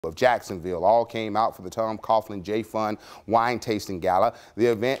of Jacksonville all came out for the Coughlin Jay Fund wine tasting gala. The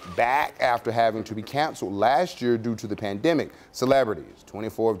event back after having to be canceled last year due to the pandemic. Celebrities,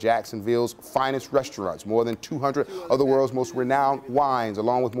 24 of Jacksonville's finest restaurants, more than 200 of the world's most renowned wines,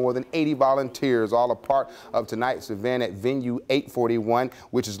 along with more than 80 volunteers, all a part of tonight's event at Venue 841,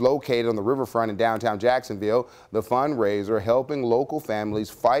 which is located on the riverfront in downtown Jacksonville. The fundraiser helping local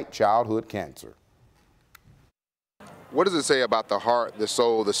families fight childhood cancer. What does it say about the heart, the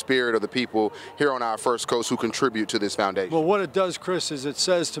soul, the spirit of the people here on our First Coast who contribute to this foundation? Well, what it does, Chris, is it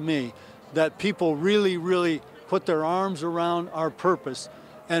says to me that people really put their arms around our purpose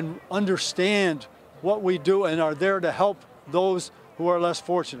and understand what we do and are there to help those who are less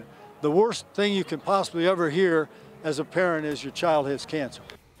fortunate. The worst thing you can possibly ever hear as a parent is your child has cancer.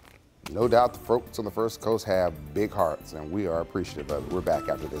 No doubt the folks on the First Coast have big hearts, and we are appreciative of it. We're back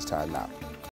after this time now.